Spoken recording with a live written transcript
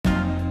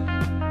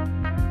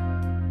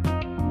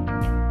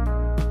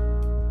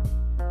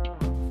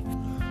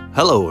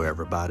Hello,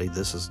 everybody.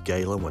 This is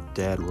Galen with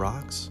Dad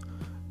Rocks,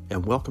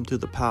 and welcome to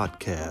the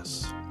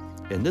podcast.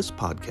 In this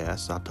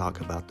podcast, I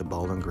talk about the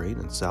Bowling Green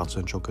and South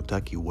Central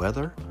Kentucky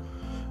weather,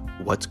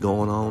 what's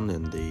going on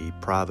in the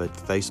private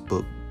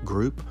Facebook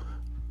group,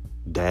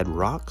 Dad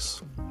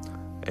Rocks,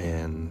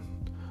 and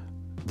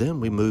then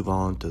we move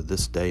on to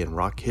this day in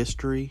rock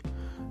history.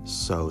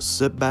 So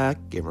sit back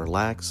and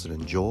relax and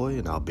enjoy,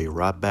 and I'll be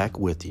right back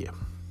with you.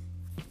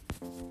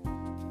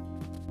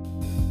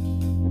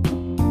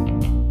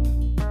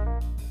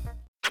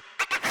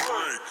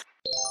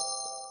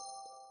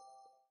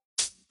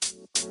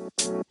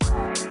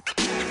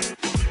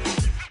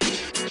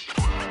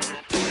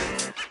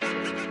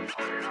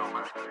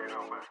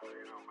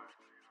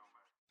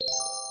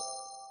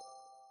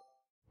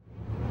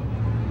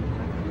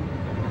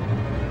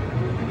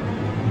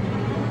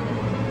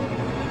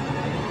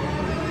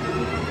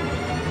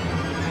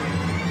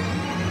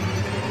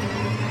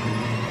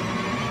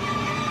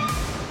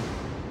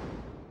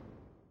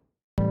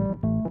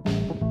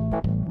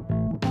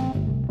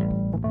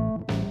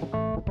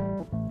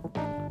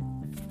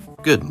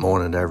 Good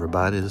morning,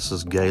 everybody. This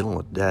is Galen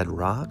with Dad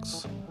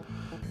Rocks.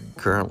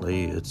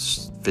 Currently,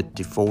 it's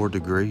 54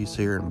 degrees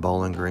here in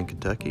Bowling Green,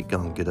 Kentucky.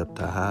 Going to get up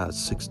to high of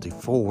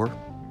 64.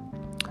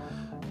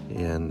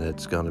 And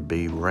it's going to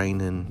be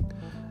raining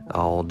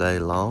all day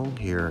long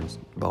here in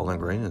Bowling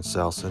Green in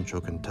South Central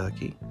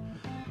Kentucky.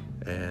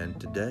 And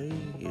today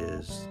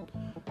is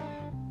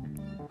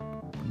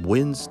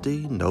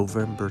Wednesday,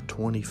 November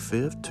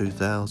 25th,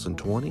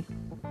 2020.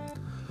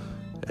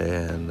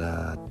 And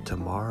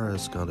tomorrow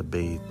is going to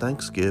be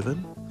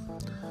Thanksgiving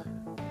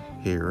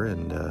here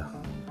in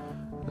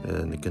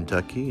the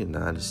Kentucky,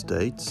 United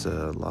States.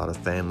 A lot of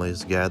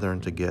families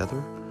gathering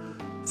together,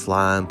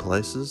 flying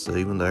places.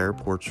 Even the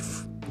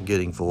airport's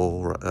getting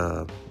full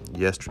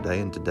yesterday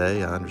and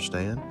today, I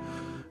understand,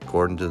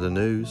 according to the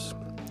news.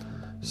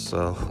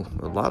 So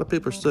a lot of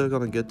people are still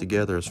going to get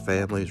together as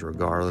families,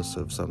 regardless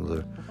of some of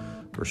the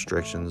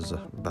restrictions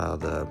by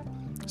the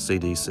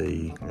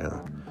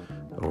CDC.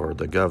 Or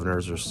the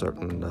governors of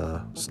certain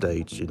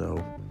states,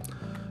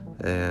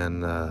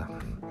 And,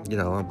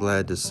 I'm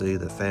glad to see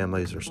that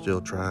families are still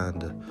trying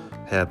to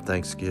have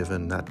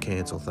Thanksgiving, not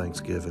cancel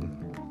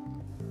Thanksgiving.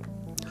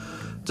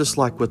 Just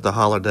like with the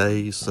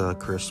holidays,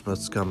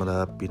 Christmas coming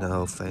up,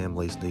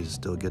 families need to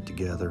still get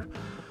together.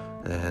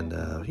 And,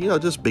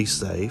 just be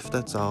safe,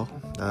 that's all.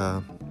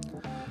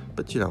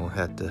 But you don't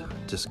have to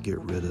just get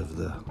rid of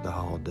the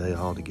holiday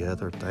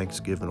altogether,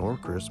 Thanksgiving or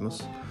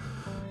Christmas.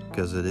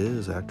 Because it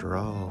is, after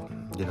all,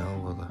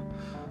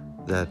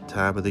 that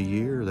time of the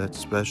year, that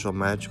special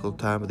magical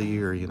time of the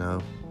year,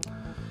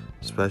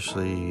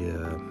 especially,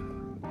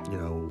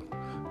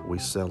 we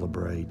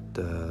celebrate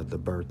the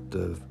birth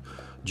of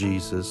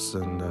Jesus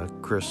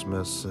and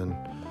Christmas and,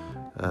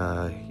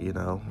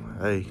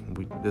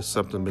 there's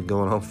something been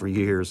going on for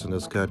years in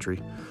this country.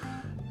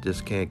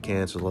 Just can't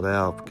cancel it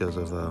out because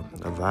of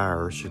a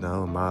virus, in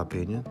my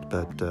opinion.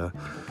 But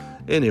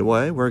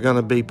anyway, we're going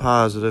to be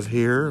positive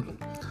here.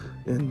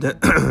 And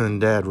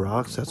Dad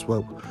Rocks, that's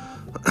what,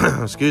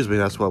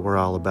 that's what we're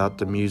all about,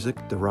 the music,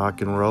 the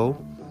rock and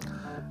roll,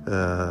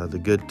 the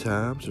good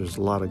times. There's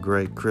a lot of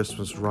great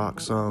Christmas rock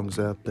songs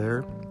out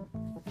there.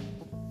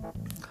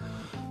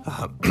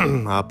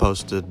 I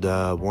posted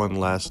one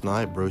last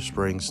night, Bruce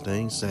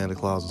Springsteen, Santa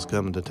Claus is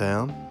Coming to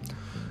Town.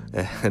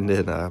 And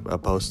then I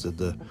posted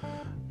the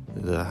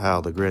How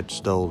the Grinch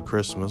Stole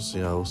Christmas,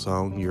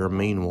 song, You're a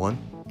Mean One.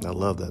 I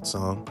love that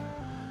song.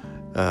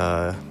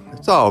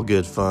 It's all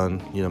good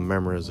fun,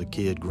 remember as a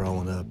kid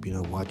growing up,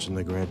 watching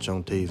the Grinch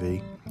on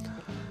TV.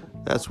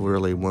 That's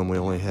really when we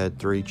only had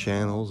 3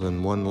 channels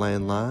and 1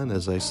 landline,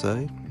 as they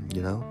say,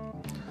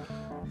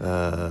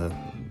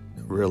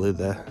 Really,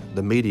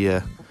 the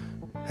media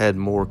had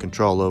more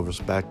control over us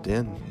back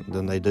then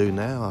than they do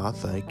now, I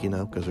think,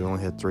 because we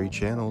only had 3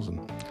 channels.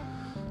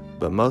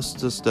 But most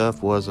of the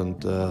stuff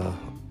wasn't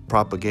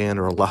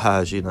propaganda or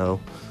lies,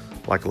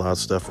 like a lot of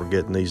stuff we're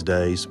getting these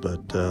days,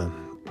 but...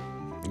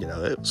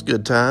 it was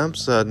good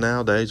times.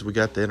 Nowadays, we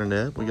got the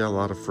internet. We got a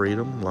lot of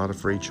freedom, a lot of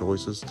free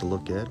choices to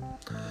look at,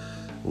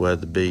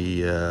 whether it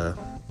be,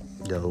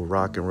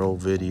 rock and roll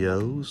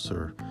videos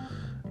or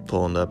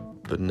pulling up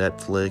a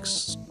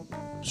Netflix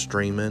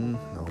streaming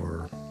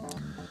or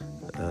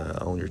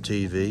on your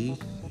TV,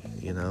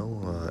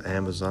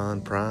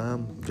 Amazon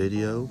Prime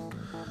Video,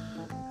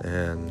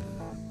 and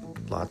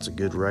lots of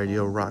good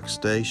radio rock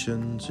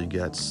stations. You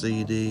got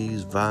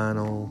CDs,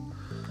 vinyl,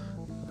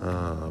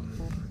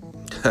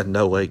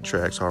 no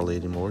 8-tracks hardly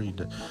anymore. You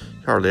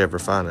hardly ever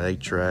find an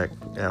 8-track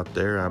out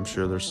there. I'm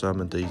sure there's some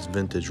at these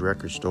vintage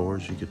record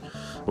stores.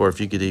 Or if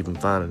you could even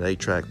find an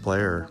 8-track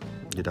player,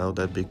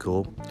 that'd be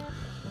cool.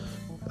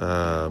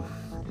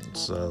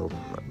 So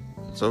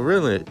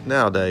really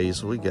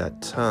nowadays we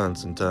got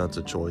tons and tons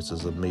of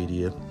choices of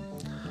media.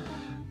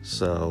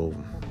 So,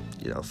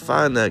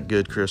 find that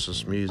good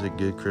Christmas music,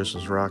 good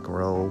Christmas rock and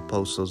roll.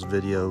 Post those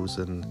videos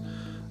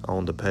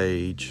on the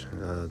page,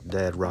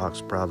 Dad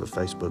Rocks private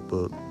Facebook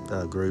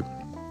group.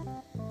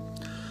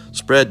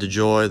 spread the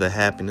joy, the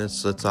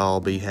happiness. Let's all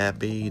be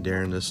happy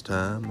during this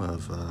time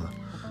of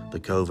the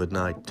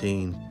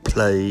COVID-19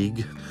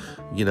 plague.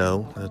 You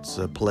know, it's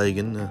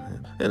plaguing,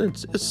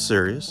 and it's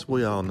serious.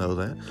 We all know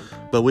that,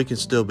 but we can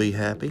still be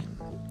happy.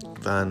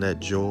 Find that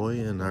joy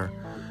in our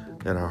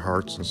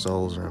hearts and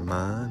souls and our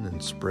mind,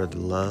 and spread the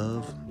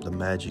love, the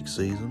magic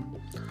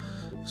season.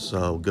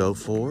 So go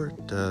for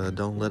it.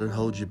 Don't let it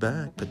hold you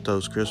back. Put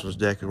those Christmas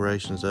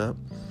decorations up,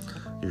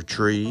 your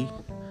tree.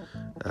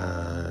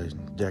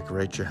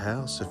 Decorate your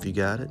house if you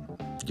got it.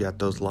 If you got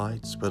those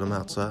lights, put them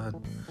outside.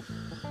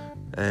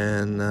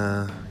 And,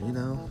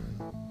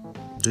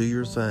 do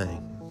your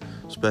thing,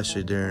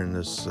 especially during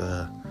this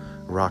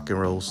rock and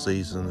roll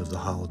season of the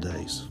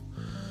holidays.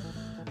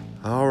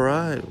 All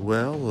right,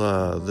 well,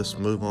 let's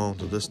move on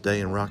to this day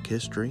in rock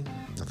history.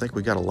 I think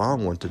we got a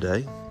long one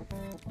today.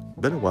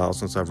 Been a while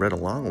since I've read a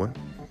long one.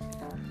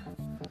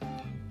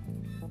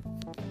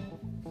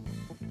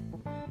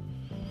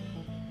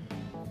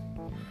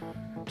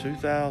 In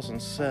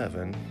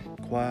 2007,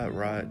 Quiet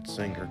Riot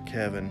singer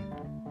Kevin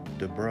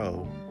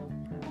Dubrow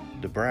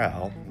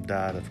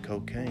died of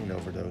cocaine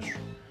overdose.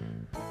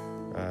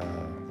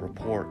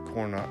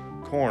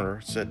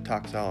 Coroner said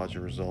toxicology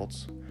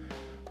results,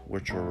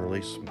 which were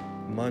released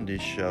Monday,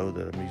 show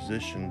that a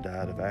musician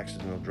died of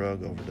accidental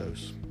drug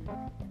overdose.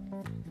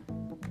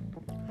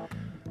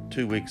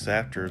 2 weeks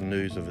after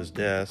news of his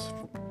death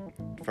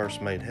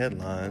first made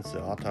headlines,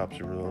 the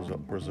autopsy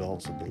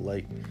results of the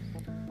late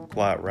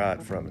Quiet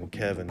Riot frontman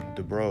Kevin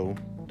Dubrow,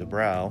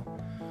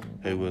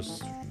 who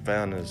was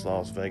found in his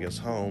Las Vegas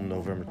home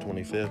November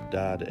 25th,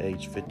 died at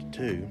age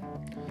 52,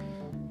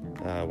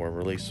 were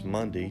released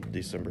Monday,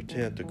 December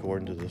 10th,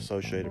 according to the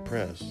Associated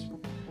Press.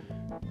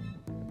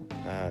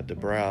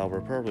 Dubrow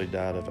reportedly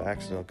died of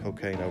accidental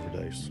cocaine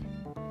overdose.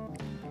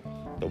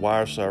 The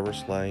wire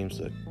service claims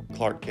that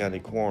Clark County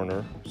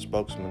coroner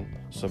spokesman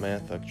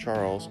Samantha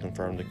Charles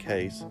confirmed the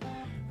case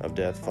of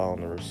death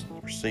following the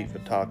receipt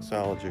of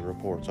toxicology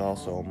reports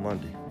also on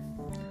Monday.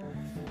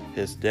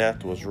 His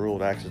death was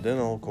ruled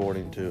accidental,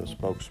 according to a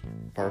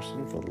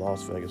spokesperson for the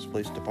Las Vegas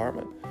Police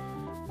Department.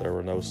 There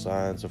were no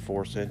signs of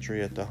forced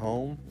entry at the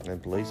home,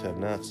 and police have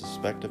not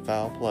suspected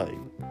foul play.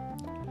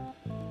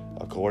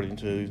 According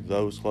to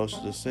those close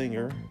to the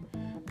singer,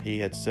 he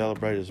had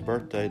celebrated his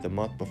birthday the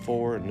month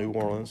before in New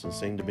Orleans and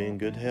seemed to be in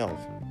good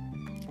health.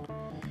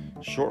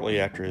 Shortly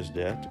after his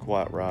death, the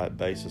Quiet Riot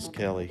bassist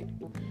Kelly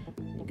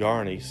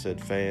Garney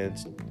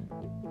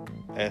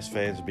asked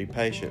fans to be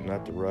patient,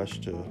 not to rush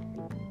to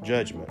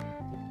judgment.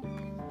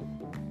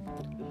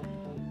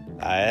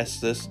 I ask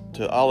this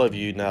to all of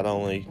you, not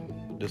only,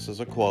 this is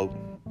a quote,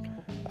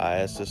 I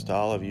ask this to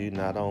all of you,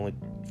 not only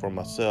for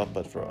myself,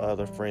 but for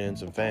other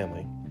friends and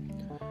family,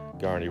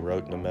 Garney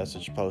wrote in a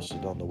message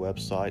posted on the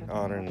website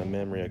honoring the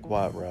memory of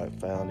Quiet Riot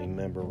founding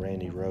member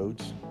Randy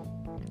Rhoads.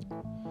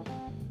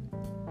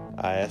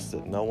 I ask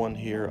that no one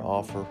here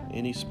offer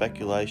any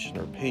speculation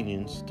or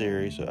opinions,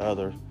 theories, or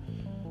other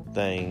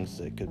things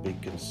that could be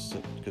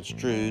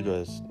construed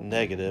as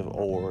negative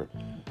or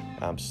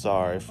I'm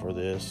sorry for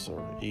this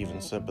or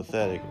even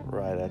sympathetic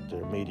right at the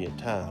immediate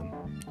time.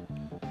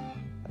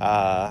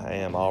 I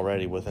am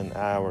already within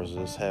hours of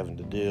this having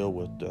to deal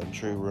with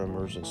untrue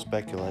rumors and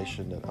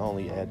speculation that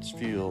only adds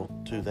fuel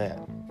to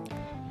that.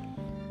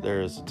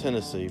 There is a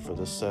tendency for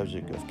this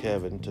subject of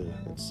Kevin to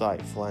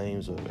incite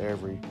flames on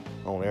every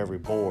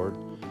board.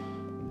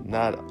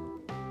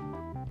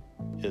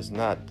 Is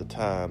not the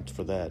time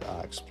for that.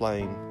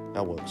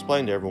 I will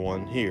explain to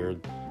everyone here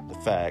the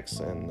facts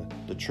and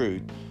the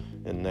truth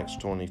in the next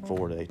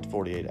 24 to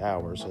 48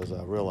 hours, as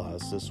I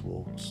realize this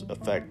will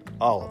affect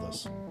all of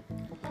us.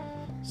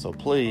 So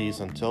please,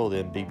 until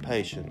then, be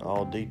patient.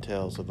 All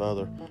details of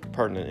other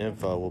pertinent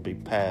info will be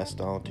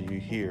passed on to you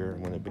here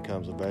when it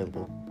becomes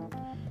available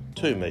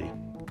to me.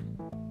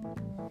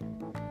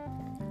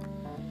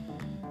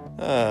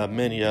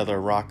 Many other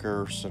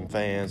rockers and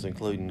fans,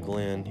 including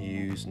Glenn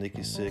Hughes,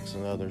 Nikki Sixx,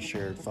 and others,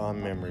 shared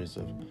fond memories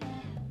of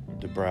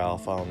Dubrow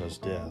following his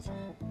death.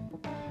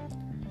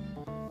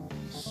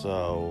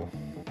 So,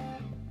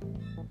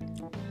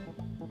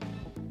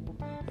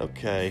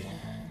 okay.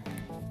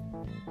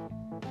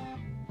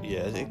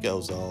 Yeah, it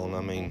goes on.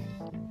 I mean,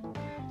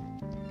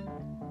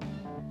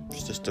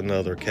 it's just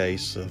another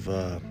case of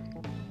a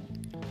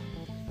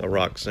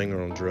rock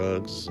singer on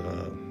drugs,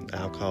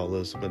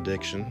 alcoholism,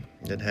 addiction.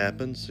 It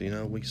happens,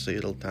 we see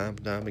it time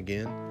and time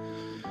again.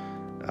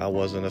 I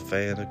wasn't a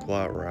fan of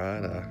Quiet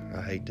Riot.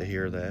 I hate to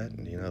hear that,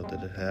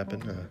 that it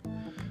happened. I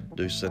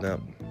do send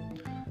out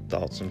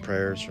thoughts and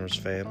prayers from his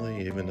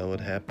family, even though it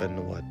happened,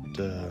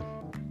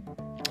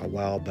 a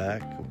while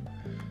back,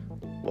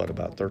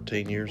 about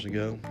 13 years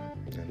ago.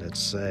 And it's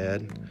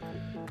sad.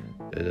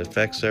 It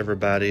affects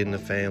everybody in the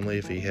family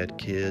if he had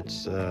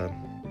kids.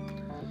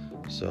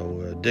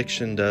 So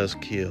addiction does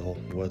kill,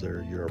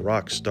 whether you're a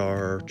rock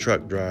star,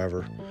 truck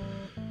driver,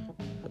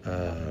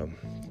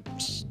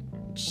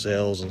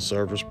 sales and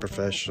service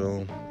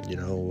professional,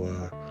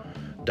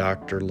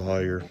 doctor,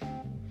 lawyer,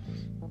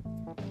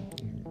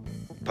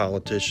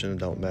 politician,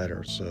 don't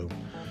matter. So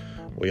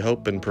We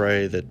hope and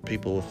pray that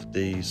people with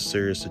these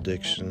serious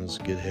addictions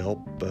get help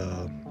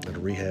at a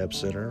rehab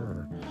center,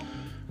 or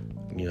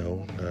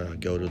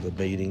go to the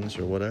meetings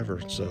or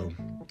whatever. So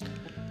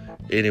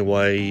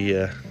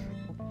anyway,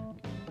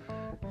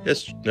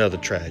 it's another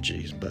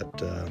tragedy,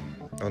 but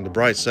on the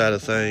bright side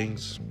of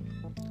things,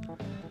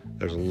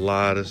 there's a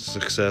lot of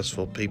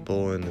successful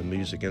people in the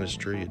music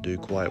industry who do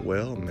quite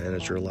well,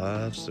 manage their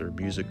lives, their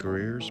music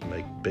careers,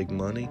 make big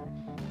money,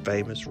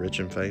 famous, rich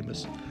and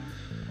famous,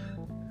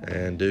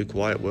 and do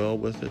quite well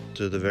with it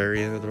to the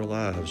very end of their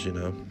lives,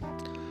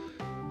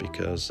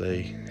 because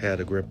they had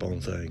a grip on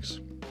things.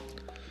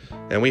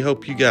 And we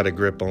hope you got a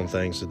grip on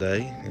things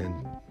today,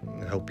 and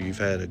I hope you've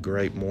had a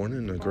great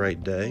morning, a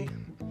great day.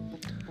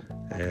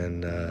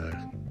 And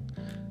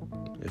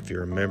if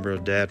you're a member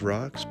of Dad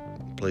Rocks,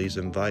 please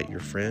invite your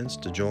friends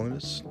to join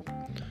us,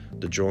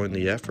 to join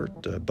the effort,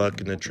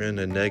 bucking the trend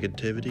of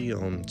negativity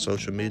on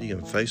social media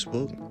and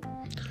Facebook.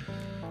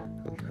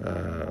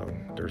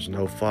 There's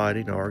no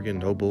fighting, arguing,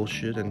 no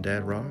bullshit in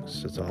Dad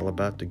Rocks. It's all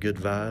about the good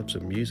vibes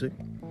of music,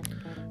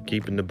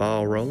 keeping the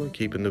ball rolling,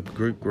 keeping the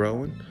group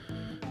growing.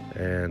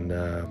 And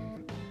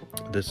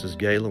this is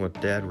Galen with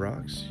Dad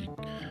Rocks.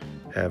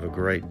 Have a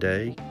great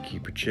day.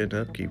 Keep your chin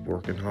up. Keep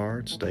working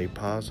hard. Stay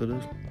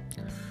positive.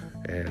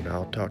 And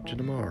I'll talk to you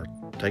tomorrow.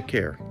 Take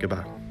care.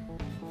 Goodbye.